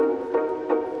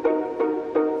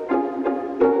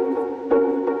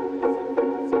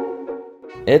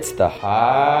It's the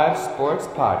Hive Sports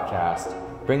Podcast,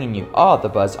 bringing you all the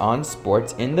buzz on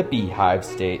sports in the Beehive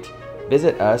State.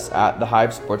 Visit us at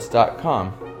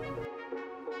thehivesports.com.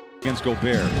 Against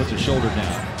Gobert, puts his shoulder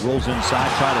down, rolls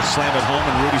inside, try to slam it home,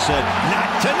 and Rudy said,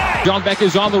 "Not tonight!" John Beck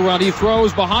is on the run, he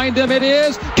throws, behind him it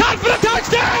is, caught for the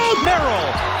touchdown!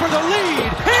 Merrill for the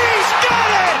lead, he's got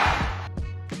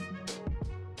it!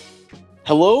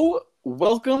 Hello,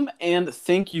 welcome, and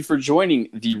thank you for joining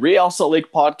the Real Salt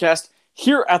Lake podcast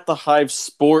here at the Hive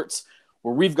Sports,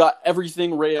 where we've got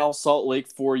everything Real Salt Lake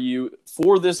for you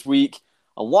for this week.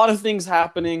 A lot of things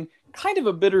happening. Kind of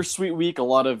a bittersweet week, a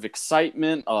lot of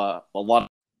excitement, a lot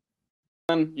of,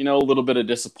 a little bit of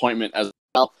disappointment as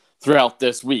well throughout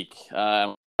this week.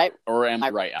 Or am I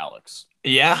right, Alex?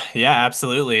 Yeah,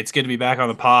 absolutely. It's good to be back on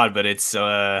the pod, but it's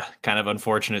kind of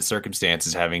unfortunate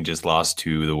circumstances having just lost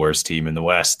to the worst team in the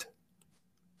West.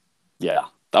 Yeah,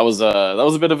 that was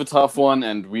a bit of a tough one,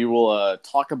 and we will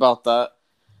talk about that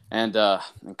and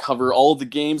cover all the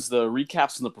games, the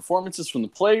recaps and the performances from the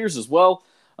players as well.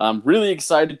 I'm really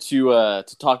excited to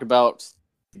talk about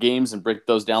the games and break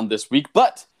those down this week.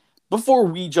 But before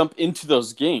we jump into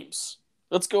those games,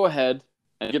 let's go ahead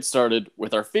and get started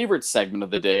with our favorite segment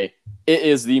of the day. It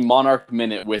is the Monarch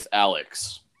Minute with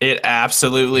Alex. It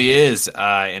absolutely is.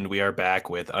 And we are back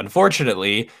with,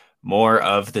 unfortunately, more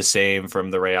of the same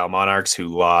from the Real Monarchs, who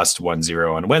lost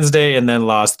 1-0 on Wednesday and then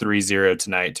lost 3-0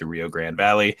 tonight to Rio Grande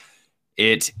Valley.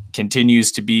 It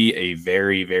continues to be a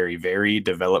very, very, very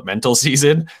developmental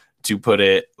season, to put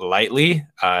it lightly.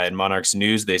 In Monarchs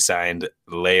news, they signed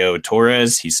Leo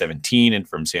Torres. He's 17 and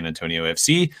from San Antonio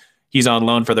FC. He's on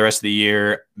loan for the rest of the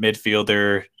year.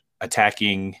 Midfielder,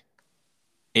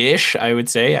 attacking-ish, I would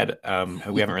say.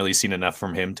 We haven't really seen enough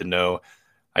from him to know,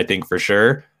 I think, for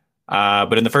sure.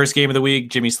 But in the first game of the week,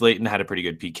 Jimmy Slayton had a pretty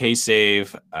good PK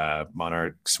save.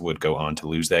 Monarchs would go on to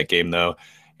lose that game, though.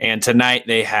 And tonight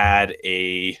they had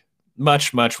a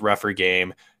much, much rougher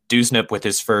game. Dusnup with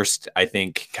his first, I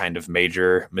think, kind of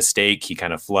major mistake. He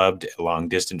kind of flubbed a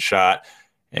long-distance shot.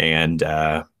 And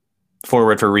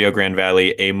forward for Rio Grande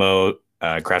Valley, Amo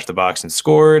crashed the box and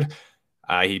scored.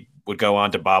 He would go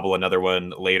on to bobble another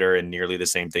one later, and nearly the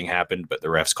same thing happened, but the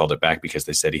refs called it back because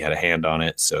they said he had a hand on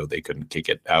it, so they couldn't kick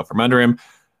it out from under him.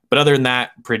 But other than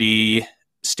that, pretty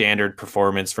standard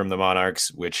performance from the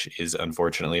Monarchs, which is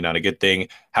unfortunately not a good thing.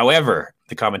 However,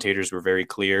 the commentators were very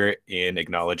clear in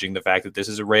acknowledging the fact that this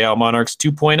is a Real Monarchs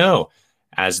 2.0,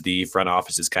 as the front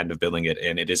office is kind of billing it,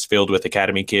 and it is filled with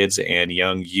academy kids and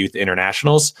young youth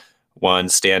internationals. One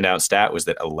standout stat was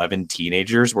that 11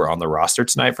 teenagers were on the roster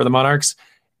tonight for the Monarchs,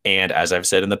 and as I've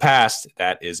said in the past,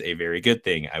 that is a very good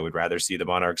thing. I would rather see the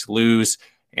Monarchs lose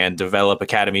and develop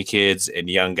academy kids and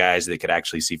young guys that could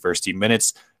actually see first-team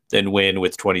minutes than win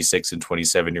with 26 and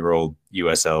 27-year-old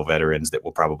USL veterans that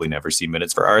will probably never see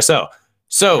minutes for RSL.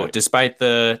 So despite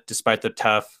the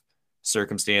tough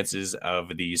circumstances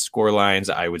of the score lines,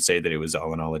 I would say that it was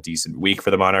all in all a decent week for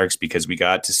the Monarchs, because we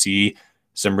got to see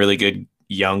some really good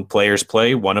young players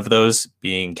play. One of those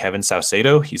being Kevin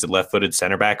Saucedo. He's a left-footed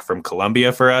center back from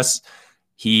Colombia for us.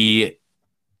 He's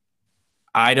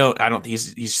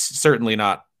certainly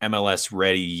not MLS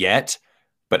ready yet,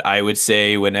 but I would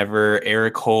say whenever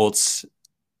Eric Holt's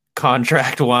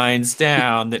contract winds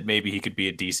down, that maybe he could be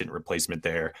a decent replacement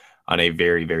there on a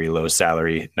very, very low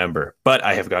salary number. But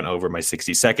I have gone over my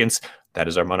 60 seconds. That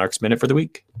is our Monarchs Minute for the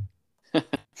week.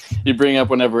 You bring up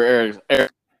whenever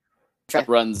Eric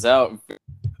runs out,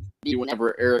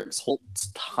 whenever Eric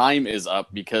Holt's time is up,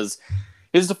 because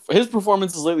his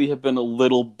performances lately have been a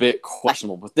little bit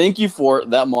questionable. But thank you for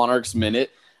that Monarchs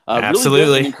Minute. Absolutely.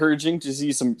 Really encouraging to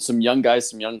see some young guys,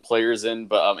 some young players in.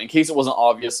 But in case it wasn't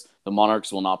obvious, the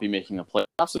Monarchs will not be making the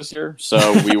playoffs this year.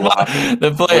 So we will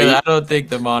I don't think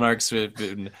the Monarchs have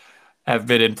been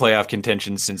in playoff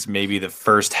contention since maybe the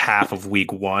first half of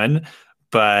week one.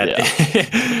 But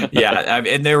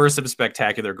and there were some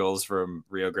spectacular goals from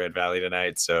Rio Grande Valley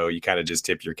tonight. So you kind of just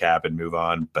tip your cap and move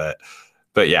on. But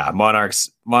yeah, Monarchs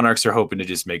are hoping to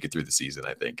just make it through the season,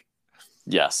 I think.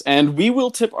 Yes, and we will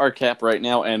tip our cap right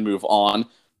now and move on.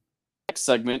 Next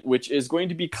segment, which is going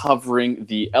to be covering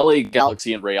the LA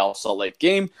Galaxy and Real Salt Lake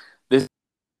game this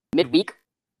midweek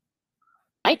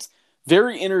night.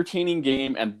 Very entertaining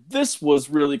game, and this was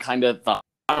really kind of the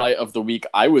highlight of the week,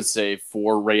 I would say,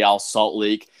 for Real Salt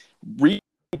Lake.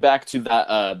 Back to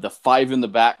that the five in the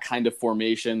back kind of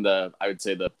formation, I would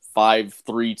say the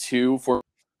 5-3-2 formation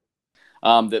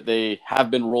that they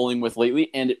have been rolling with lately,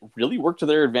 and it really worked to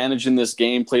their advantage in this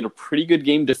game. Played a pretty good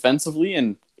game defensively,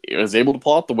 and it was able to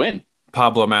pull out the win.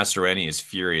 Pablo Mastroeni is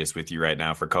furious with you right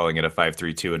now for calling it a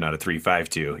 5-3-2 and not a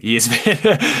 3-5-2.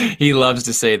 He loves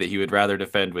to say that he would rather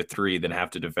defend with 3 than have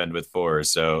to defend with 4.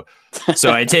 So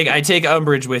I take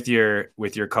umbrage with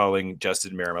your calling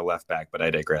Justin Merrim a left back, but I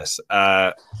digress.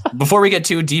 Before we get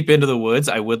too deep into the woods,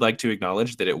 I would like to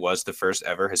acknowledge that it was the first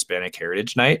ever Hispanic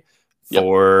Heritage Night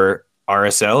for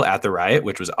RSL at the Riot,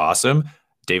 which was awesome.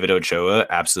 David Ochoa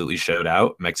absolutely showed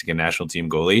out, Mexican national team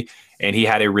goalie. And he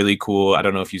had a really cool, I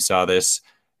don't know if you saw this,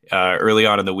 early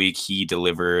on in the week, he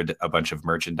delivered a bunch of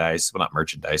merchandise, well, not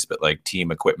merchandise, but like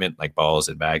team equipment, like balls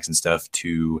and bags and stuff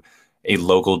to a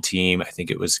local team. I think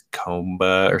it was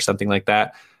Comba or something like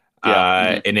that.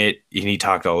 And he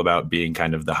talked all about being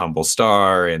kind of the humble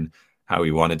star and how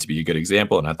he wanted to be a good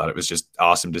example. And I thought it was just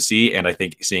awesome to see. And I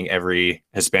think seeing every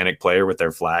Hispanic player with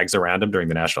their flags around him during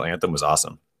the national anthem was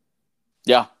awesome.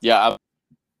 Yeah.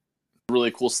 Really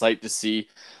cool sight to see.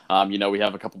 We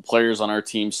have a couple players on our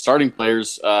team, starting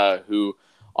players who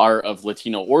are of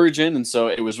Latino origin. And so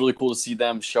it was really cool to see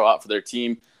them show out for their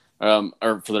team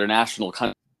or for their national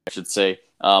country, I should say.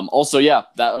 That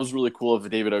was really cool of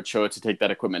David Ochoa to take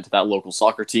that equipment to that local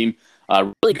soccer team.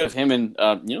 Really good of him.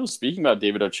 And, speaking about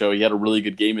David Ochoa, he had a really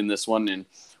good game in this one. And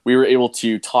we were able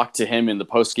to talk to him in the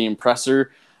post-game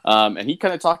presser. And he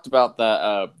kind of talked about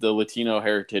the Latino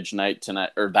Heritage Night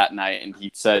that night. And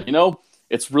he said,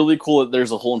 it's really cool that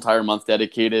there's a whole entire month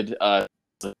dedicated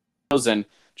to those and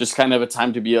just kind of a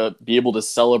time to be able to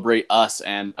celebrate us.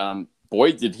 And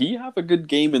boy, did he have a good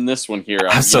game in this one here.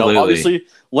 Absolutely. Obviously,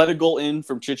 let a goal in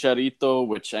from Chicharito,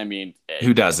 which, I mean,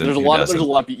 who doesn't? There's a lot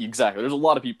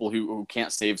of people who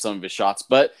can't save some of his shots.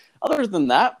 But other than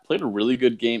that, played a really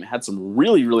good game, had some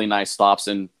really, really nice stops,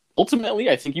 and ultimately,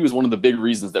 I think he was one of the big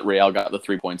reasons that Real got the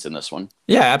 3 points in this one.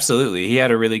 Yeah, absolutely. He had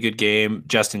a really good game.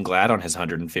 Justin Glad on his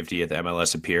 150th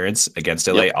MLS appearance against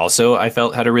LA also, I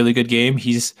felt, had a really good game.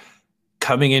 He's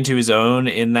coming into his own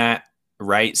in that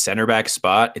right center back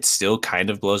spot. It still kind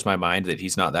of blows my mind that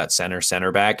he's not that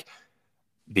center back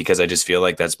because I just feel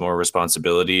like that's more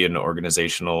responsibility and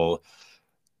organizational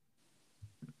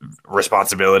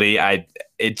responsibility.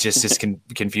 It just is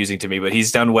confusing to me, but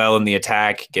he's done well in the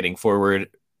attack, getting forward.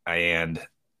 And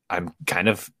I'm kind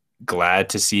of glad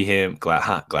to see him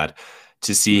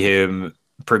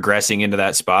progressing into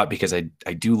that spot because I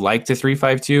do like the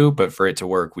 3-5-2, but for it to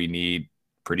work, we need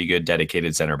pretty good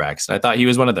dedicated center backs. And I thought he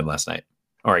was one of them last night,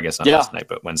 or I guess not last night,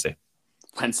 but Wednesday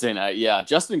night. Yeah.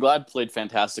 Justin Glad played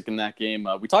fantastic in that game.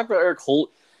 We talked about Eric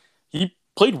Holt. He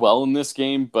played well in this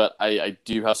game, but I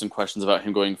do have some questions about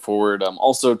him going forward.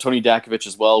 Also, Tony Dakovic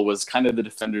as well was kind of the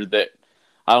defender that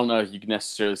I don't know if you can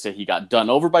necessarily say he got done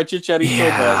over by Chicharito,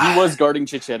 but he was guarding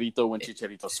Chicharito when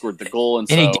Chicharito scored the goal. And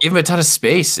he gave him a ton of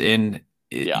space, and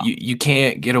you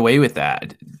can't get away with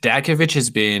that. Dakovic has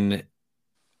been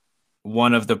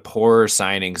one of the poorer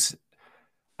signings.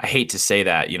 I hate to say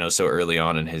that, so early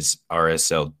on in his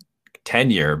RSL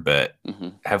tenure, but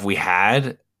have we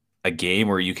had a game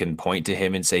where you can point to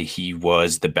him and say he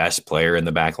was the best player in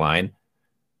the back line?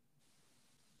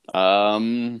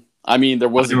 I mean, there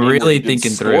wasn't really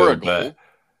thinking through, but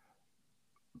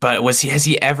has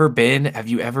he ever been? Have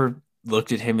you ever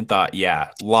looked at him and thought,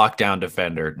 yeah, lockdown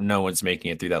defender, no one's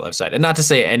making it through that left side? And not to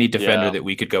say any defender that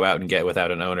we could go out and get without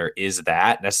an owner is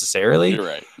that necessarily. You're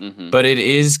right. But it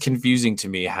is confusing to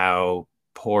me how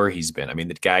poor he's been. I mean,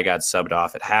 the guy got subbed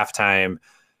off at halftime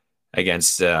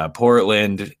against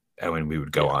Portland, and we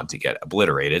would go on to get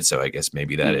obliterated. So I guess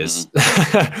maybe that is,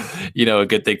 a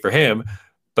good thing for him.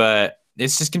 But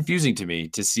it's just confusing to me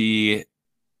to see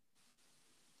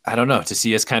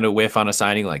us kind of whiff on a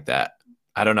signing like that.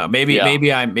 I don't know. Maybe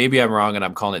I'm wrong and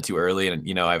I'm calling it too early.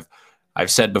 And, I've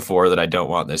said before that I don't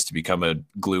want this to become a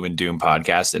gloom and doom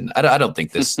podcast. And I don't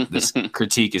think this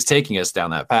critique is taking us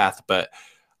down that path, but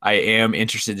I am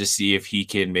interested to see if he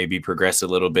can maybe progress a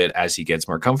little bit as he gets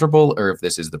more comfortable, or if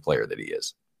this is the player that he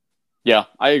is. Yeah,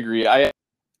 I agree.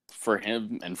 For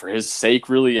him and for his sake,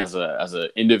 really, as an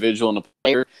individual and a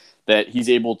player, that he's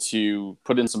able to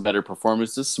put in some better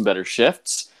performances, some better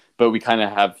shifts, but we kind of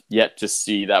have yet to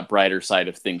see that brighter side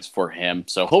of things for him.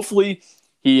 So hopefully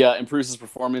he improves his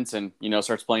performance and,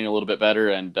 starts playing a little bit better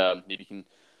and maybe can,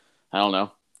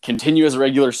 continue as a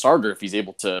regular starter if he's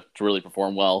able to really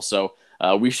perform well. So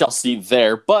we shall see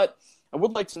there. But I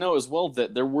would like to know as well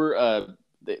that there were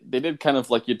they did kind of,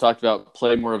 like you talked about,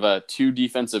 play more of a 2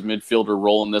 defensive midfielder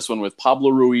role in this one with Pablo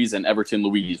Ruiz and Everton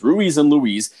Ruiz and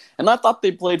Luis. And I thought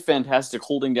they played fantastic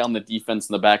holding down the defense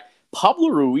in the back. Pablo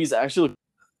Ruiz actually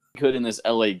could in this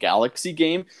LA Galaxy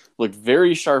game. Looked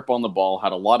very sharp on the ball,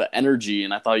 had a lot of energy,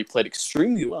 and I thought he played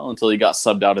extremely well until he got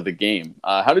subbed out of the game.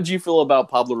 How did you feel about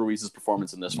Pablo Ruiz's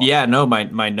performance in this one? Yeah, no,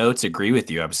 my notes agree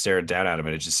with you. I'm staring down at him,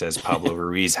 and it just says Pablo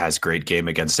Ruiz has great game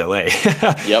against LA.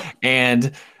 Yep.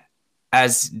 And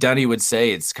as Dunny would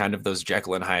say, it's kind of those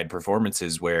Jekyll and Hyde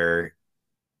performances where,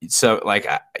 so like,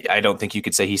 I don't think you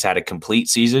could say he's had a complete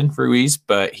season for Ruiz,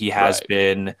 but he has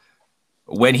been,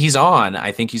 when he's on,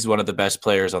 I think he's one of the best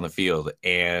players on the field.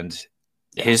 And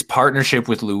his partnership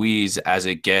with Luis, as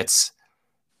it gets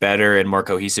better and more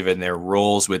cohesive and their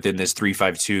roles within this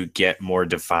 3-5-2 get more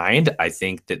defined, I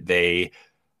think that they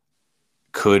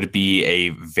could be a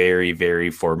very, very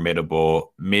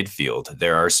formidable midfield.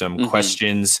 There are some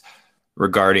questions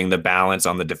regarding the balance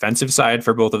on the defensive side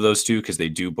for both of those two, because they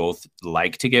do both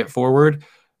like to get forward.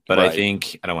 But I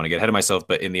think, I don't want to get ahead of myself,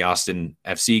 but in the Austin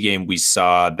FC game, we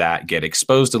saw that get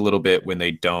exposed a little bit when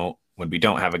we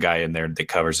don't have a guy in there that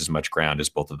covers as much ground as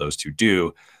both of those two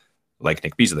do, like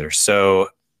Nick Beasler. So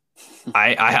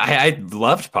I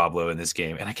loved Pablo in this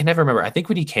game, and I can never remember. I think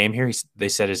when he came here, they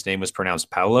said his name was pronounced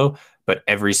Paulo, but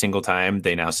every single time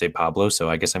they now say Pablo. So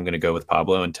I guess I'm going to go with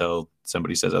Pablo until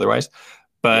somebody says otherwise.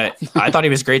 But I thought he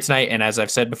was great tonight. And as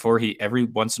I've said before, every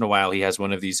once in a while, he has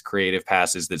one of these creative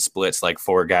passes that splits like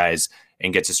four guys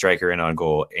and gets a striker in on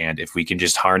goal. And if we can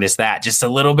just harness that just a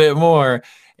little bit more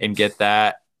and get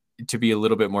that to be a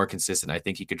little bit more consistent, I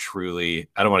think he could truly,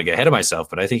 I don't want to get ahead of myself,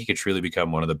 but I think he could truly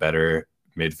become one of the better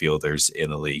midfielders in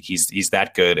the league. He's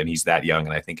that good and he's that young.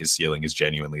 And I think his ceiling is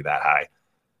genuinely that high.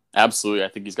 Absolutely. I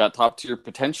think he's got top tier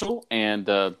potential. And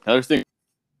another thing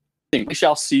we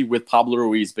shall see with Pablo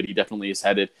Ruiz, but he definitely is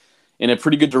headed in a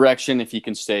pretty good direction if he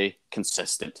can stay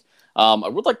consistent. I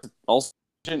would like to also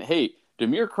mention, hey,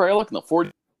 Damir Kreilach in the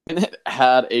 40th minute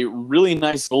had a really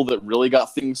nice goal that really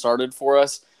got things started for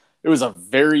us. It was a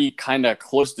very kind of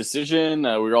close decision.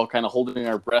 We were all kind of holding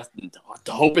our breath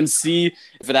to hope and see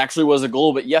if it actually was a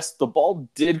goal. But yes, the ball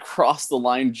did cross the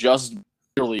line just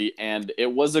barely, and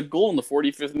it was a goal in the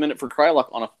 45th minute for Kreilach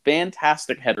on a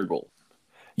fantastic header goal.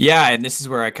 Yeah, and this is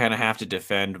where I kind of have to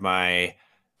defend my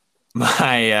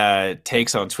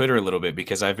takes on Twitter a little bit,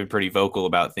 because I've been pretty vocal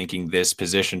about thinking this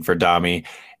position for Dami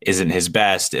isn't his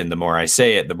best, and the more I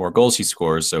say it, the more goals he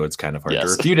scores, so it's kind of hard to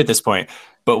refute at this point.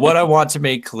 But what I want to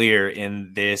make clear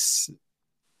in this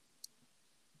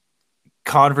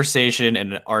conversation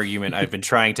and an argument I've been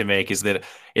trying to make is that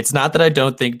it's not that I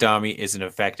don't think Dami isn't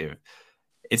effective.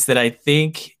 It's that I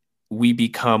think we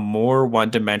become more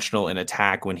one-dimensional in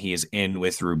attack when he is in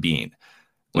with Rubin.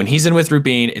 When he's in with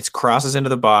Rubin, it's crosses into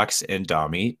the box, and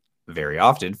Dami very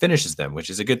often finishes them, which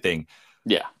is a good thing.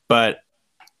 Yeah. But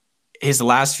his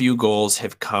last few goals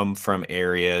have come from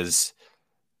areas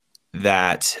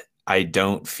that I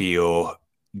don't feel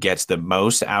gets the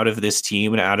most out of this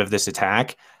team and out of this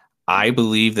attack. I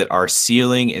believe that our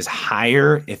ceiling is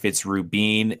higher if it's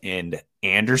Rubin and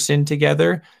Anderson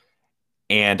together.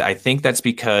 And I think that's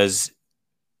because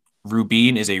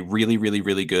Rubin is a really, really,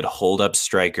 really good hold-up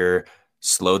striker,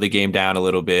 slow the game down a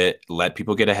little bit, let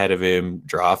people get ahead of him,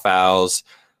 draw fouls,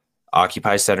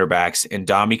 occupy center backs. And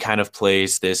Dami kind of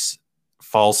plays this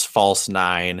false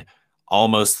nine,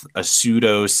 almost a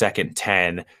pseudo second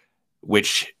 10,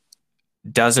 which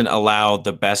doesn't allow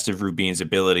the best of Rubin's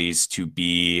abilities to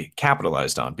be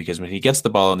capitalized on. Because when he gets the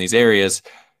ball in these areas,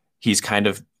 he's kind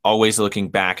of always looking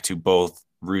back to both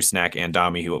Rusnak and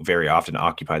Dami, who very often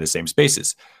occupy the same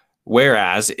spaces.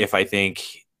 Whereas if I think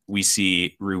we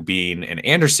see Rubin and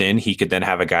Anderson, he could then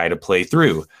have a guy to play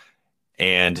through.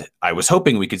 And I was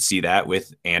hoping we could see that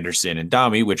with Anderson and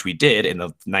Dami, which we did in the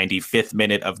 95th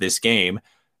minute of this game.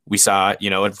 We saw,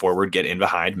 and forward get in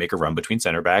behind, make a run between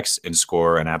center backs and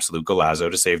score an absolute golazo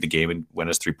to save the game and win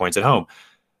us 3 points at home.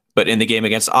 But in the game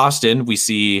against Austin, we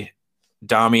see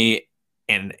Dami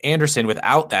and Anderson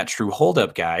without that true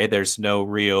hold-up guy. There's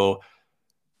no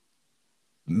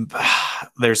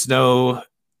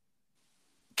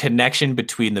connection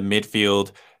between the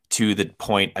midfield to the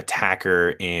point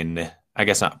attacker in, I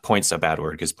guess not point's a bad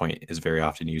word because point is very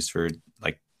often used for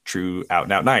like true out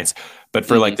and out nines, but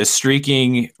for like the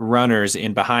streaking runners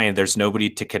in behind, there's nobody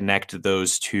to connect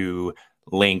those two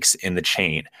links in the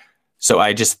chain. So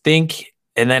I just think,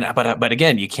 and then, but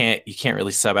again, you can't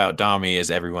really sub out Dami, as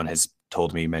everyone has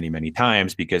told me many, many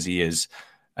times, because he is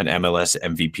an MLS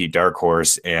MVP dark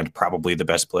horse and probably the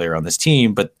best player on this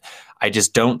team. But I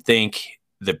just don't think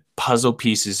the puzzle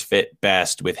pieces fit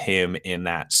best with him in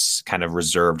that kind of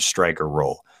reserved striker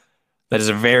role. That is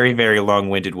a very, very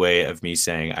long-winded way of me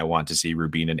saying I want to see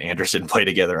Rubin and Anderson play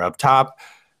together up top,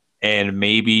 and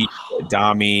maybe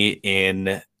Dami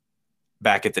in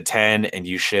back at the 10, and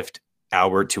you shift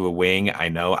Albert to a wing. I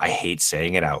know I hate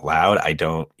saying it out loud. I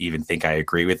don't even think I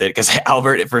agree with it because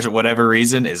Albert, for whatever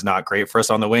reason, is not great for us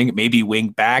on the wing. Maybe wing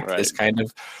back. Right. This kind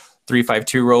of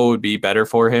 3-5-2 role would be better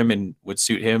for him and would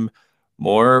suit him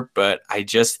more. But I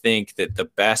just think that the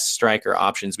best striker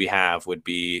options we have would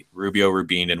be Rubio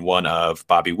Rubin and one of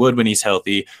Bobby Wood when he's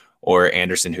healthy, or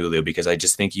Anderson Julio, because I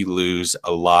just think you lose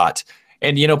a lot.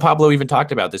 And, Pablo even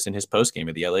talked about this in his post game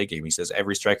of the LA game. He says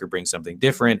every striker brings something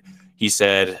different. He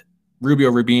said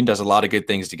Rubio Rubin does a lot of good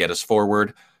things to get us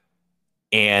forward.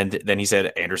 And then he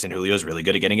said Anderson Julio is really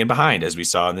good at getting in behind, as we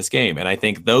saw in this game. And I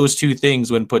think those two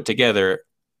things, when put together,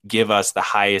 give us the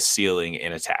highest ceiling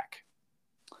in attack.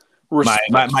 My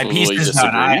piece is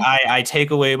done. I take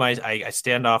away I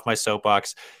stand off my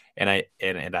soapbox and I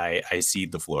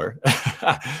cede the floor.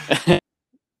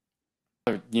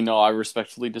 I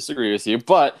respectfully disagree with you,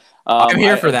 but I'm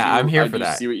here for that. I'm here for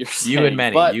that. See what you're saying. You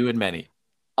and many.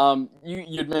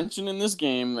 You'd mentioned in this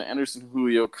game that Anderson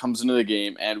Julio comes into the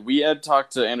game, and we had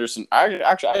talked to Anderson.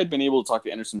 I had been able to talk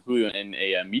to Anderson Julio in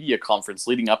a media conference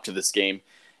leading up to this game,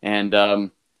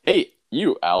 and hey,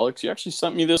 you, Alex, you actually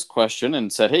sent me this question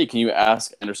and said, hey, can you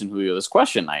ask Anderson Julio this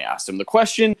question? I asked him the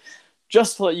question.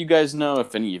 Just to let you guys know,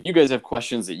 if any of you guys have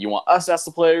questions that you want us to ask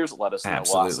the players, let us know.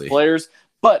 We'll ask the players.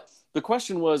 But the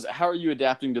question was, how are you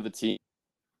adapting to the team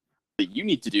that you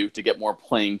need to do to get more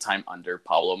playing time under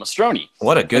Pablo Mastroni?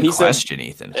 What a good question,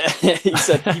 Ethan. He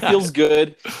said he feels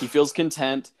good. He feels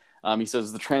content. He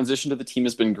says the transition to the team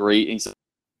has been great. And he said,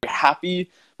 I'm happy.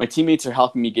 My teammates are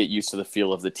helping me get used to the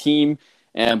feel of the team.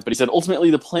 But he said, ultimately,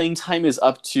 the playing time is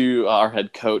up to our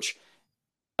head coach.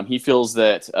 He feels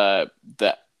that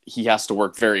he has to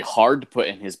work very hard to put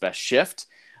in his best shift.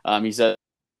 He said,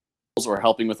 or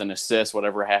helping with an assist,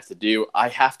 whatever I have to do, I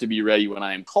have to be ready when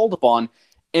I am called upon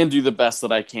and do the best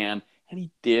that I can. And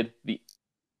he did the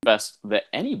best that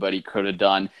anybody could have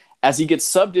done as he gets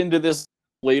subbed into this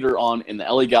later on in the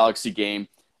LA Galaxy game.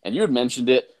 And you had mentioned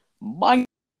it,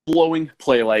 mind-blowing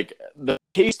play, like the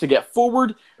case to get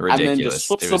forward. Ridiculous. And then just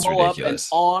flips the ball up and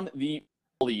on the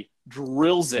volley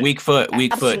drills it. Weak foot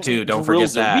too. Don't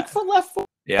forget that. Weak foot, left foot.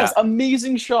 Yeah. That's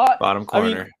amazing shot. Bottom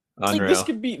corner. Unreal.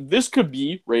 This could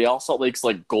be Real Salt Lake's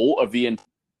goal of the entire.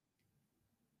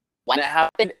 When it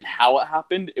happened and how it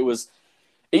happened, it was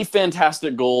a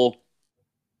fantastic goal.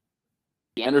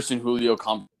 The Anderson Julio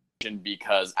competition,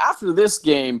 because after this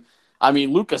game,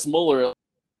 Lucas Muller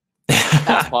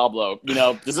asked Pablo,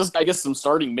 does this guy get some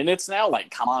starting minutes now?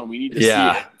 Come on, we need to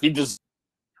see it.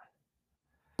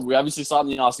 We obviously saw it in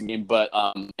the Austin game, but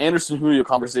Anderson Julio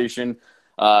conversation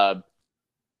have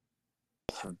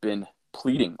been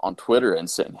pleading on Twitter and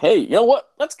saying, hey, you know what?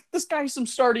 Let's get this guy some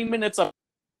starting minutes up.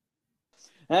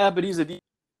 But he's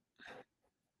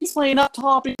playing up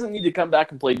top. He doesn't need to come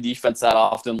back and play defense that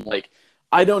often.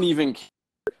 I don't even care.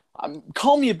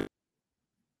 Call me a bit.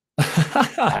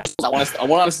 I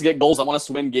want us to get goals. I want us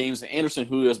to win games. And Anderson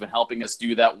Julio has been helping us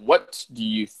do that. What do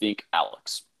you think,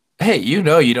 Alex? Hey, you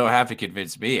don't have to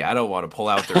convince me. I don't want to pull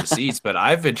out the receipts, but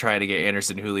I've been trying to get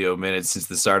Anderson Julio minutes since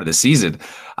the start of the season.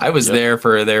 I was there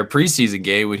for their preseason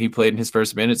game when he played in his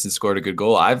first minutes and scored a good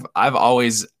goal. I've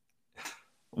always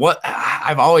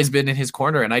been in his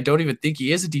corner, and I don't even think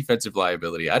he is a defensive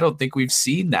liability. I don't think we've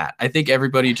seen that. I think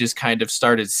everybody just kind of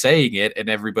started saying it, and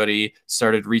everybody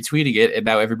started retweeting it, and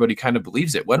now everybody kind of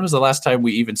believes it. When was the last time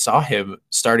we even saw him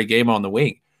start a game on the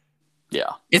wing?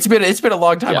 Yeah, it's been a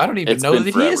long time. I don't even know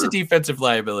that forever. He is a defensive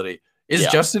liability. Is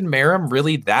Justin Merrim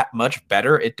really that much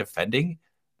better at defending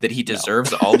that he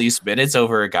deserves all these minutes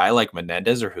over a guy like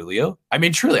Menendez or Julio?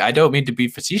 Truly, I don't mean to be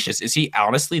facetious. Is he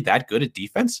honestly that good at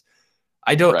defense?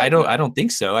 I don't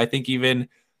think so. I think even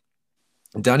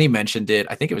Dunny mentioned it.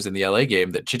 I think it was in the LA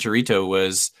game that Chicharito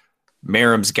was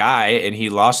Merrim's guy and he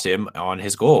lost him on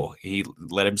his goal. He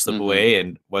let him slip away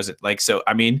and wasn't so.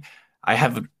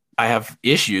 I have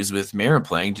issues with Merrim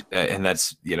playing, and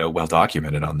that's well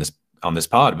documented on this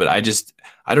pod. But I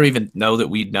don't even know that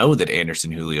we know that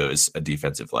Anderson Julio is a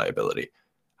defensive liability.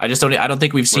 I don't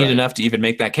think we've seen enough to even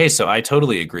make that case. So I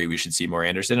totally agree we should see more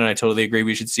Anderson, and I totally agree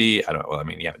we should see.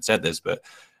 You haven't said this, but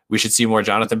we should see more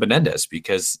Jonathan Menendez,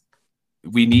 because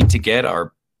we need to get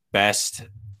our best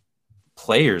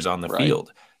players on the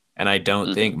field. And I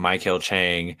don't think Michael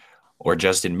Chang or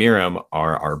Justin Merrim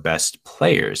are our best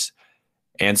players.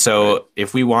 And so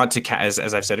if we want to, as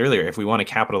I've said earlier, if we want to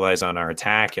capitalize on our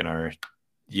attack and our,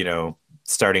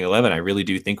 starting 11, I really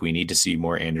do think we need to see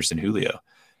more Anderson Julio.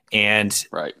 And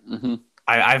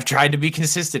I've tried to be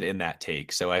consistent in that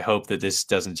take. So I hope that this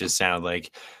doesn't just sound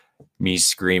like me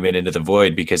screaming into the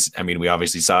void, because we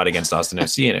obviously saw it against Austin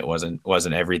FC and it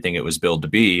wasn't everything it was billed to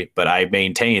be, but I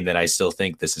maintain that I still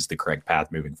think this is the correct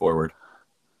path moving forward.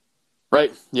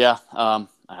 Right. Yeah. I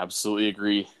absolutely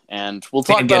agree. And we'll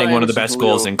talk And about getting one of the Anderson best Julio.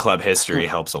 goals in club history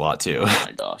helps a lot too. Oh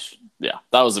my gosh. Yeah,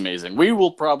 that was amazing. We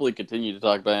will probably continue to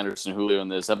talk about Anderson Julio in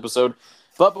this episode.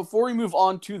 But before we move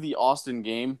on to the Austin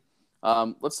game,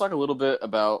 let's talk a little bit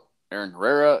about Aaron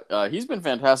Herrera. He's been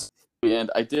fantastic.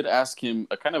 And I did ask him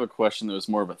a kind of a question that was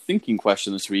more of a thinking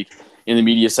question this week in the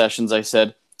media sessions. I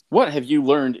said, what have you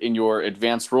learned in your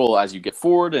advanced role as you get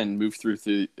forward and move through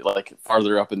like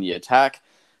farther up in the attack?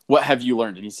 What have you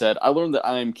learned? And he said, I learned that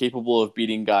I am capable of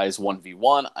beating guys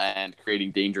 1v1 and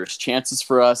creating dangerous chances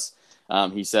for us.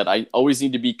 He said, I always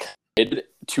need to be committed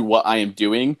to what I am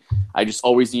doing. I just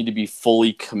always need to be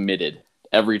fully committed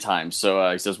every time.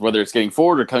 So he says, whether it's getting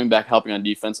forward or coming back helping on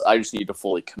defense, I just need to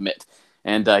fully commit.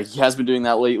 And he has been doing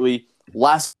that lately.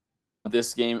 Last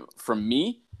this game from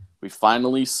me, we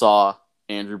finally saw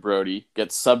Andrew Brody get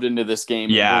subbed into this game.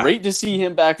 Yeah. Great to see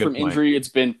him back Good from point. injury. It's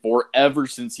been forever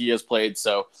since he has played.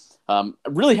 So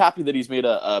really happy that he's made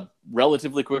a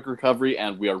relatively quick recovery,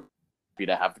 and we are happy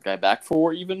to have the guy back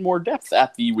for even more depth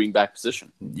at the wingback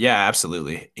position. Yeah,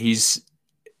 absolutely. He's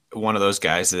one of those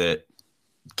guys that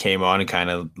came on and kind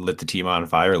of lit the team on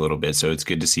fire a little bit. So it's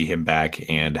good to see him back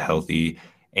and healthy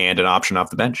and an option off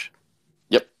the bench.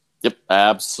 Yep,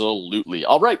 absolutely.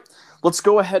 All right, let's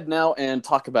go ahead now and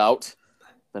talk about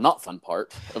the not fun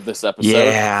part of this episode.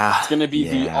 Yeah. It's going to be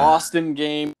the Austin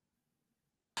game.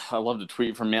 I love the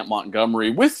tweet from Matt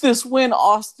Montgomery. With this win,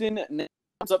 Austin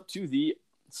comes up to the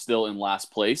still in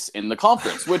last place in the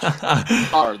conference, which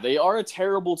they are a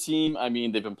terrible team. I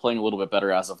mean, they've been playing a little bit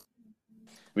better as of.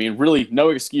 I mean, really, no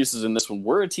excuses in this one.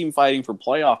 We're a team fighting for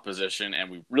playoff position,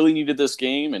 and we really needed this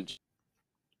game, and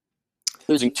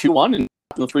losing 2-1 and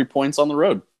the 3 points on the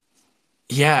road.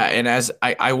 Yeah, and as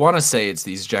I want to say it's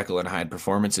these Jekyll and Hyde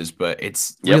performances, but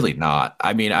it's really not.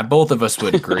 I mean, both of us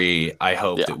would agree, I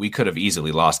hope, that we could have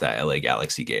easily lost that LA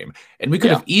Galaxy game. And we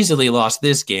could have easily lost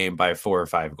this game by 4 or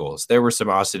 5 goals. There were some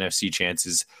Austin FC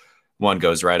chances. One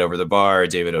goes right over the bar.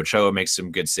 David Ochoa makes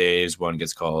some good saves. One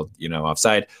gets called,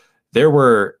 offside.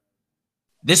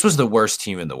 This was the worst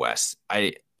team in the West.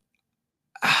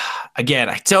 Again,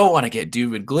 I don't want to get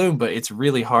doom and gloom, but it's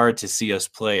really hard to see us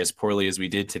play as poorly as we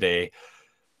did today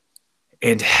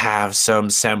and have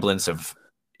some semblance of,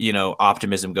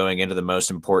 optimism going into the most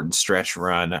important stretch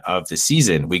run of the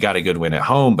season. We got a good win at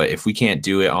home, but if we can't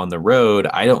do it on the road,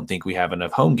 I don't think we have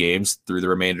enough home games through the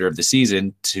remainder of the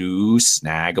season to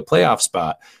snag a playoff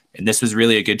spot. And this was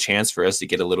really a good chance for us to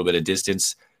get a little bit of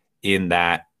distance in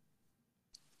that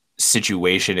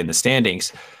situation in the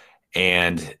standings.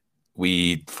 And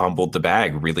we fumbled the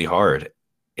bag really hard.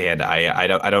 And I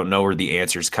don't know where the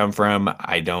answers come from.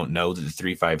 I don't know that the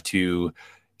 3-5-2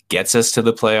 gets us to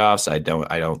the playoffs. I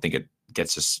don't think it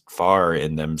gets us far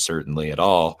in them, certainly at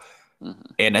all. Mm-hmm.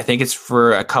 And I think it's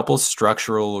for a couple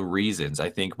structural reasons. I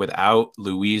think without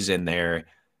Luis in there,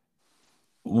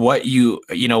 what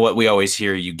what we always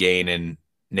hear you gain in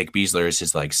Nick Beasler is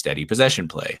his like steady possession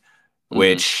play,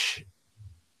 which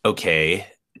okay,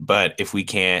 but if we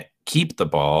can't keep the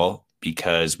ball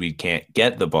because we can't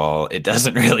get the ball, it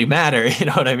doesn't really matter. You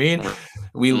know what I mean?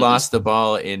 We lost the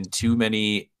ball in too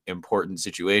many important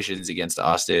situations against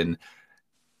Austin.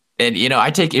 And,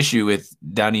 I take issue with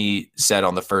Danny said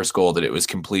on the first goal that it was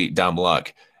complete dumb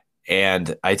luck.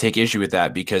 And I take issue with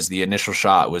that because the initial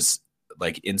shot was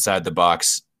like inside the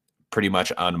box, pretty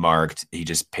much unmarked. He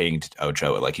just pinged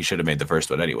Ochoa. Like he should have made the first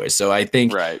one anyway. So I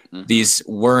think these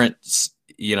weren't,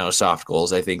 soft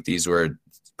goals. I think these were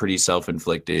pretty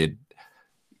self-inflicted,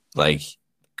 like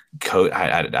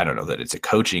I don't know that it's a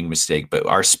coaching mistake, but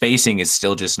our spacing is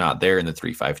still just not there in the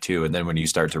 3-5-2. And then when you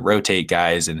start to rotate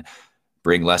guys and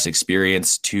bring less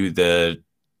experience to the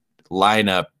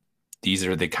lineup, these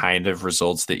are the kind of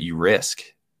results that you risk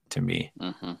to me.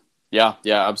 Mm-hmm. Yeah,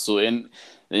 absolutely.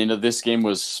 And this game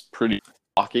was pretty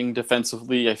shocking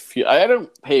defensively. I don't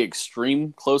pay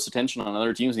extreme close attention on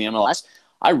other teams in the MLS.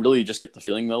 I really just get the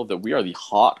feeling though that we are the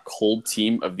hot, cold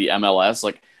team of the MLS.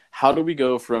 Like, how do we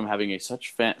go from having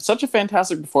such a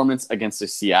fantastic performance against a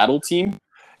Seattle team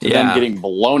to then getting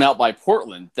blown out by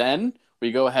Portland? Then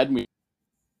we go ahead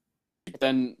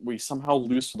and we somehow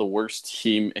lose to the worst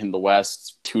team in the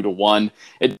West 2-1.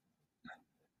 It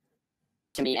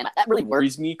to me, and that really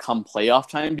worries me come playoff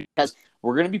time because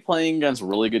we're going to be playing against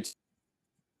really good teams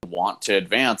who want to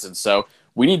advance, and so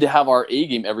we need to have our A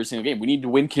game every single game. We need to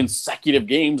win consecutive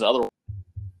games, otherwise.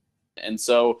 And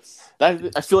so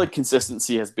that I feel like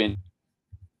consistency has been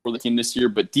for the team this year,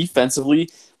 but defensively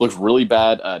looks really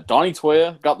bad. Donny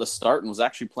Toya got the start and was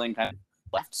actually playing kind of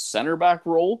left center back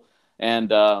role, and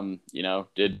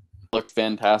did look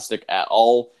fantastic at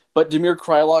all. But Damir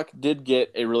Kreilach did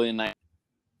get a really nice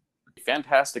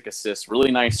fantastic assist,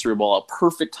 really nice through ball,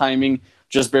 perfect timing,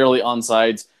 just barely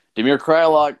onsides. Damir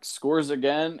Kreilach scores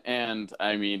again, and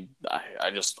I mean,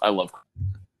 I love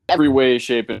every way,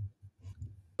 shape, and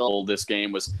form. This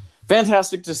game was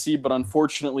fantastic to see, but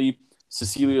unfortunately,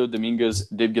 Cecilio Dominguez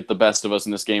did get the best of us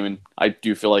in this game, and I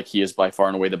do feel like he is by far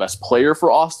and away the best player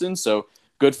for Austin, so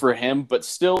good for him, but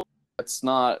still, it's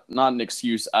not an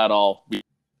excuse at all. We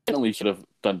definitely should have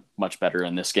done much better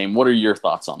in this game. What are your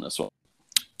thoughts on this one?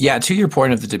 Yeah, to your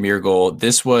point of the Damir goal,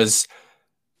 this was,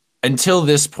 until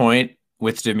this point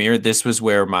with Damir, this was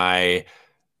where my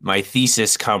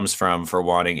thesis comes from for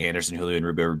wanting Anderson, Julio, and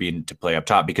Rubio Rubin to play up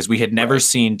top, because we had never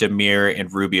seen Damir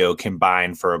and Rubio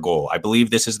combine for a goal. I believe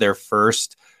this is their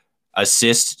first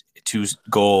assist to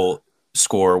goal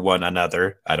score one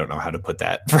another. I don't know how to put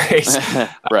that phrase.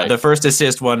 Right. The first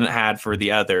assist one had for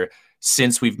the other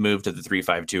since we've moved to the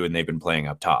 3-5-2 and they've been playing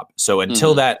up top. So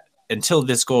until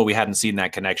this goal, we hadn't seen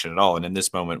that connection at all. And in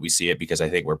this moment, we see it because I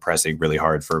think we're pressing really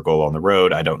hard for a goal on the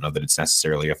road. I don't know that it's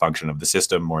necessarily a function of the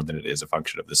system more than it is a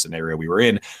function of the scenario we were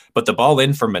in. But the ball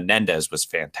in from Menendez was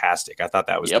fantastic. I thought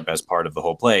that was the best part of the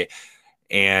whole play.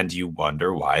 And you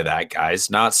wonder why that guy's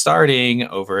not starting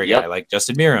over a guy like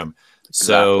Justin Miram.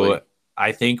 So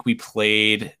I think we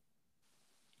played,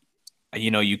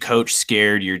 you coach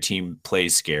scared, your team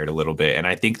plays scared a little bit. And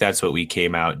I think that's what we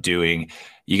came out doing.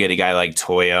 You get a guy like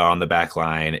Toya on the back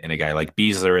line and a guy like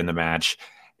Beasler in the match.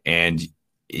 And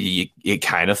it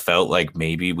kind of felt like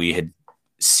maybe we had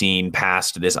seen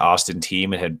past this Austin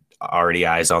team and had already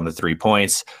eyes on the 3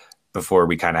 points before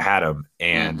we kind of had them.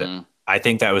 And I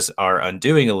think that was our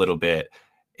undoing a little bit,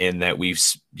 in that we've,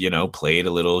 played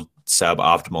a little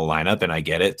suboptimal lineup. And I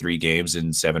get it. 3 games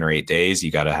in 7 or 8 days,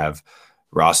 you got to have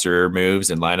roster moves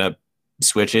and lineup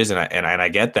switches. And I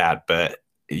get that, but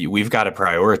we've got to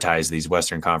prioritize these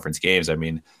Western Conference games. I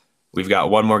mean, we've got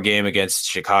one more game against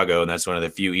Chicago, and that's one of the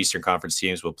few Eastern Conference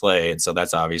teams we'll play. And so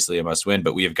that's obviously a must win,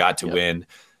 but we have got to win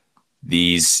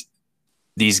these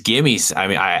gimmies. I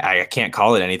mean, I can't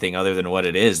call it anything other than what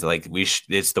it is. Like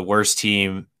it's the worst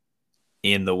team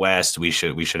in the West. We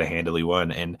should have handily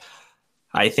won. And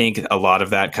I think a lot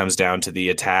of that comes down to the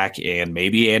attack, and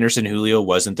maybe Anderson Julio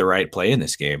wasn't the right play in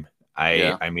this game.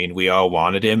 I mean, we all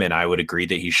wanted him, and I would agree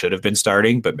that he should have been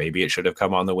starting, but maybe it should have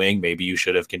come on the wing. Maybe you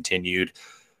should have continued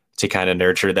to kind of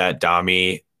nurture that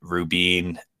Dami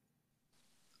Rubin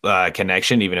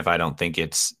connection, even if I don't think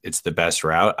it's the best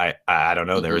route. I don't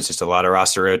know. There was just a lot of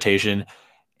roster rotation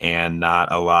and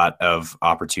not a lot of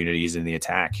opportunities in the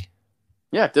attack.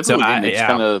 Yeah, definitely.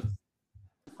 So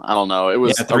I don't know. It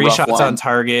was 3 shots on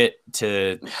target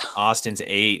to Austin's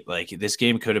 8. Like, this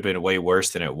game could have been way worse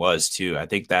than it was too. I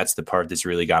think that's the part that's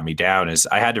really got me down, is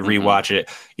I had to rewatch it.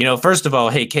 First of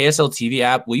all, hey, KSL TV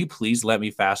app, will you please let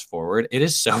me fast forward? It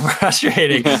is so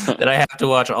frustrating that I have to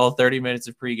watch all 30 minutes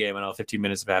of pregame and all 15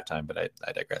 minutes of halftime, but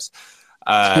I digress.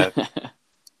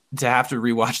 To have to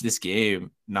rewatch this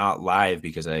game, not live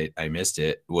because I missed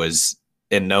it,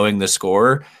 and knowing the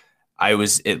score, I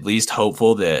was at least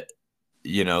hopeful that,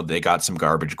 they got some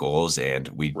garbage goals and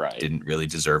we didn't really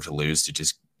deserve to lose, to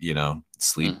just,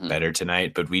 sleep better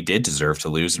tonight. But we did deserve to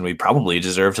lose, and we probably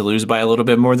deserve to lose by a little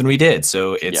bit more than we did.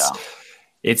 So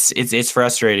it's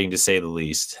frustrating, to say the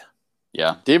least.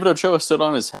 Yeah. David Ochoa stood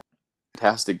on his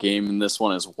fantastic game in this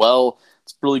one as well.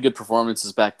 It's really good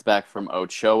performances back to back from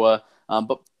Ochoa.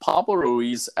 But Pablo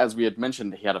Ruiz, as we had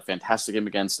mentioned, he had a fantastic game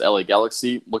against LA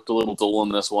Galaxy, looked a little dull in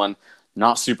this one.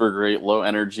 Not super great, low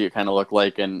energy, it kind of looked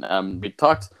like. And we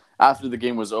talked after the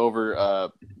game was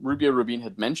over. Rubio Rubin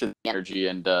had mentioned energy,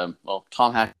 and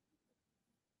Tom Hack,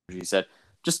 he said,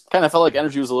 just kind of felt like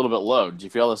energy was a little bit low. Do you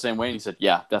feel the same way? And he said,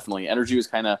 yeah, definitely. Energy was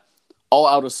kind of all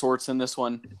out of sorts in this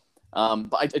one.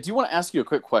 But I do want to ask you a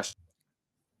quick question.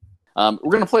 We're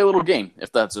going to play a little game,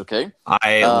 if that's okay.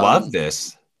 I love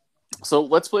this. So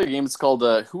let's play a game. It's called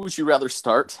Who Would You Rather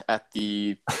Start at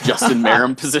the Justin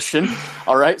Meram position.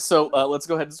 All right, so let's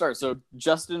go ahead and start. So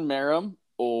Justin Meram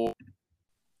or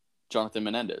Jonathan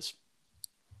Menendez?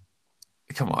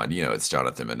 Come on, it's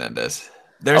Jonathan Menendez.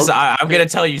 I'm going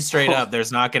to tell you straight up,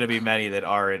 there's not going to be many that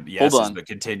aren't yeses, but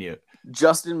continue.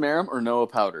 Justin Meram or Noah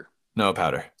Powder? Noah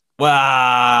Powder.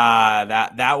 Well,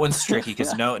 that one's tricky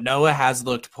because Noah has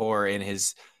looked poor in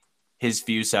his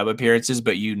few sub appearances,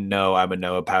 but I'm a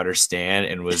Noah Powder stan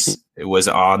and was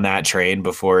on that train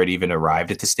before it even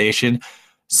arrived at the station.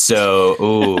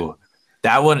 So,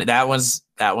 that one's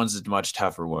a much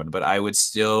tougher one, but I would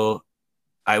still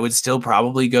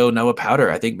probably go Noah Powder.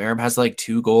 I think Meram has like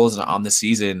 2 goals on the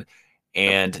season,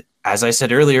 and as I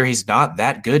said earlier, he's not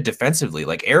that good defensively.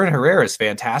 Like, Aaron Herrera is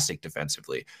fantastic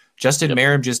defensively. Justin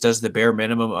Meram just does the bare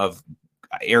minimum of,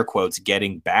 air quotes,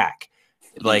 getting back.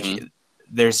 Like,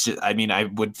 there's just, I mean,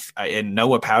 and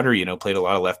Noah Powder, played a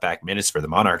lot of left back minutes for the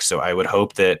Monarchs. So I would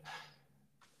hope that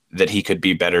he could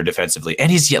be better defensively.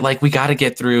 And we got to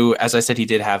get through, as I said, he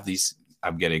did have these,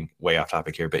 I'm getting way off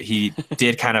topic here, but he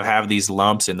did kind of have these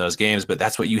lumps in those games, but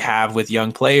that's what you have with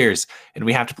young players. And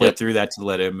we have to play through that to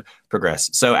let him progress.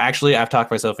 So actually, I've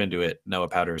talked myself into it. Noah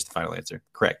Powder is the final answer.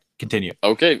 Correct. Continue.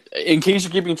 Okay. In case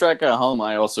you're keeping track at home,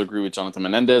 I also agree with Jonathan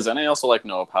Menendez, and I also like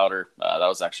Noah Powder. That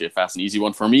was actually a fast and easy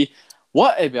one for me.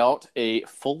 What about a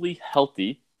fully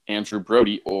healthy Andrew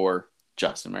Brody or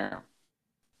Justin Merrill?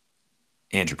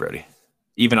 Andrew Brody.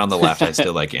 Even on the left, I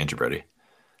still like Andrew Brody.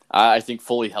 I think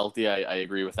fully healthy. I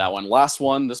agree with that one. Last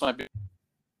one. This might be,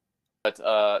 but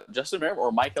Justin Merrill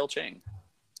or Michael Chang?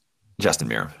 Justin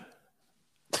Merrill.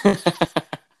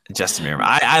 Justin Merrill.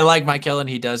 I like Michael, and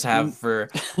he does have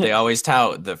they always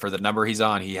tout for the number he's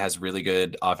on. He has really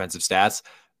good offensive stats,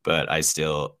 but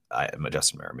I'm a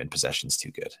Justin Merrill. In possession's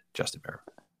too good. Justin Merrill.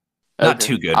 Not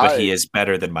too good, but he is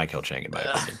better than Michael Chang in my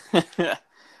opinion.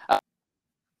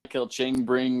 Michael Chang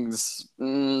brings,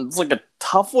 it's like a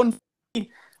tough one for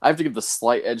me. I have to give the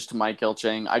slight edge to Michael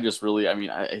Chang. I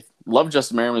love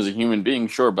Justin Merriam as a human being,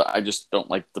 sure, but I just don't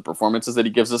like the performances that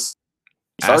he gives us.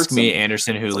 Ask me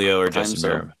Anderson Julio or Justin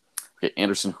Merriam. Okay,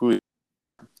 Anderson Julio.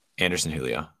 Anderson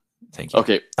Julio. Thank you.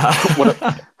 Okay.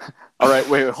 All right,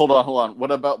 wait, hold on.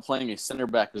 What about playing a center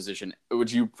back position?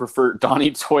 Would you prefer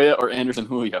Donnie Toya or Anderson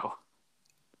Julio?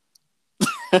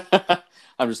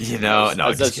 I'm just kidding. No,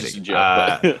 that's just just kidding.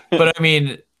 A joke, but I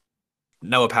mean,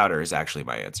 Noah Powder is actually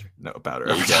my answer. Noah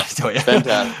Powder.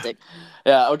 Fantastic.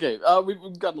 Yeah, okay.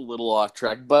 We've gotten a little off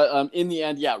track, but in the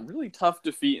end, really tough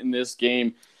defeat in this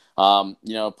game.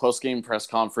 Post-game press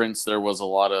conference, there was a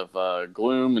lot of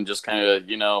gloom and just kind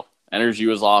of, energy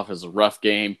was off. It was a rough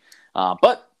game.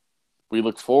 But we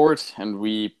look forward and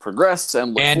we progress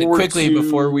and look forward quickly to...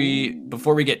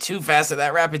 before we get too fast at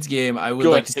that Rapids game, I would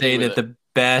like to say that the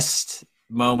best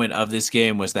moment of this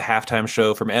game was the halftime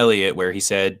show from Elliott, where he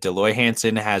said Deloy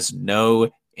Hansen has no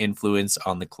influence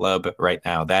on the club right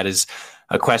now. That is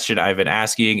a question I've been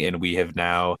asking, and we have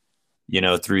now,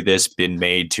 through this been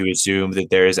made to assume that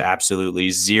there is absolutely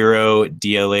zero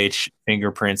DLH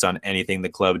fingerprints on anything the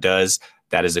club does.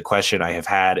 That is a question I have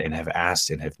had and have asked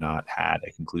and have not had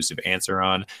a conclusive answer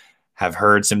on. Have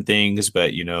heard some things,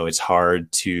 but it's hard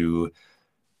to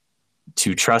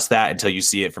trust that until you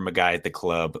see it from a guy at the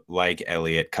club like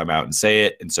Elliott come out and say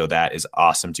it. And so that is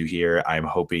awesome to hear. I'm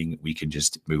hoping we can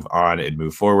just move on and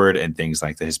move forward. And things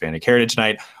like the Hispanic Heritage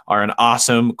Night are an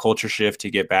awesome culture shift to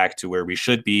get back to where we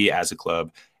should be as a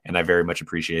club. And I very much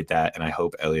appreciate that. And I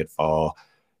hope Elliott Fall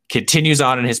continues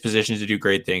on in his position to do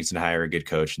great things and hire a good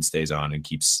coach and stays on and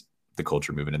keeps the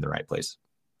culture moving in the right place.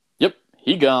 Yep,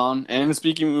 he gone. And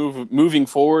speaking of moving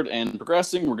forward and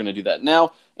progressing, we're going to do that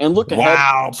now and look ahead.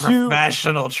 Wow,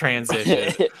 professional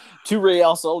transition. To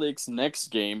Real Salt Lake's next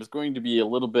game. It's going to be a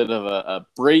little bit of a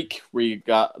break. We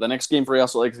got the next game for Real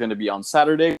Salt Lake is going to be on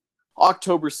Saturday,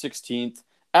 October 16th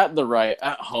at the Riot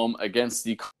at home against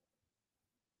the...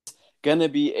 Going to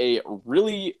be a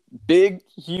really big,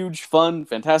 huge, fun,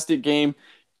 fantastic game.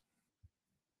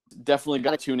 Definitely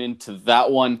got to tune into that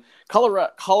one.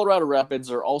 Colorado Rapids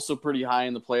are also pretty high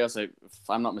in the playoffs. If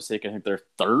I'm not mistaken, I think they're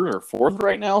third or fourth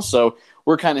right now. So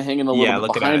we're kind of hanging a little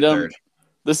bit behind them. Third.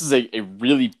 This is a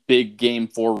really big game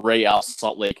for Real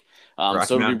Salt Lake.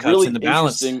 So it'll be really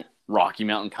interesting. Rocky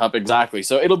Mountain Cup, exactly.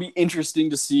 So it'll be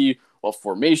interesting to see what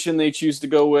formation they choose to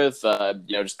go with,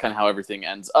 just kind of how everything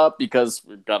ends up, because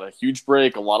we've got a huge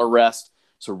break, a lot of rest.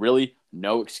 So really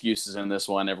no excuses in this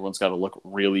one. Everyone's got to look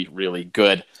really, really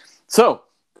good. So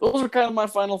those are kind of my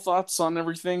final thoughts on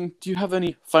everything. Do you have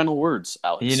any final words,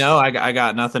 Alex? I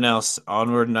got nothing else.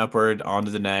 Onward and upward, on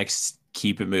to the next.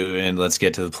 Keep it moving. Let's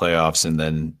get to the playoffs and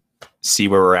then see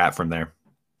where we're at from there.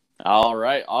 All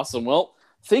right. Awesome. Well,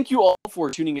 thank you all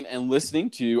for tuning in and listening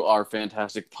to our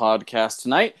fantastic podcast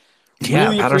tonight. Yeah,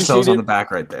 really pat ourselves on the back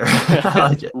right there.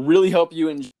 Really hope you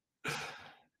enjoyed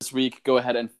this week. Go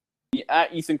ahead and follow me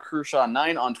at Ethan Kershaw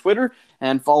 9 on Twitter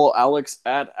and follow Alex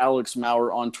at Alex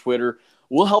Maurer on Twitter.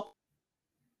 We'll help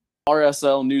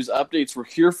RSL news updates. We're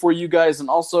here for you guys. And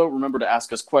also remember to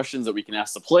ask us questions that we can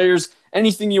ask the players.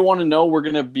 Anything you want to know, we're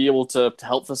going to be able to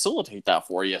help facilitate that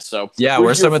for you. So yeah,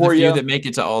 we're some of the few that make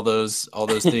it to all those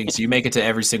things. You make it to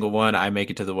every single one. I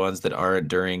make it to the ones that aren't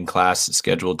during class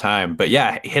scheduled time. But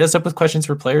yeah, hit us up with questions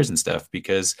for players and stuff,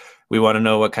 because we want to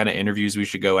know what kind of interviews we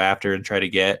should go after and try to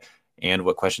get, and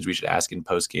what questions we should ask in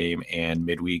post game and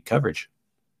midweek coverage.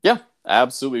 Yeah,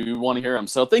 absolutely. We want to hear them.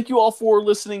 So thank you all for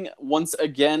listening once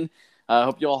again. I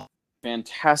hope you all have a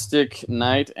fantastic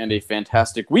night and a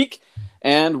fantastic week.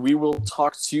 And we will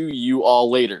talk to you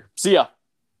all later. See ya.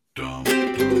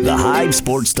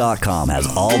 TheHiveSports.com has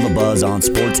all the buzz on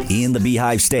sports in the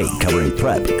Beehive State, covering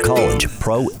prep, college,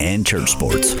 pro, and church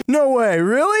sports. No way,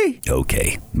 really?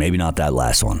 Okay, maybe not that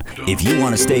last one. If you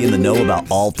want to stay in the know about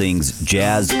all things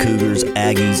Jazz, Cougars,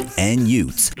 Aggies, and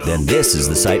Utes, then this is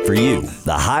the site for you.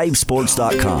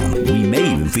 TheHiveSports.com. We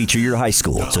may even feature your high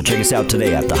school, so check us out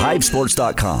today at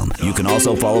TheHiveSports.com. You can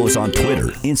also follow us on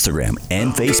Twitter, Instagram,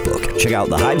 and Facebook. Check out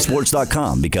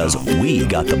TheHiveSports.com because we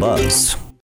got the buzz.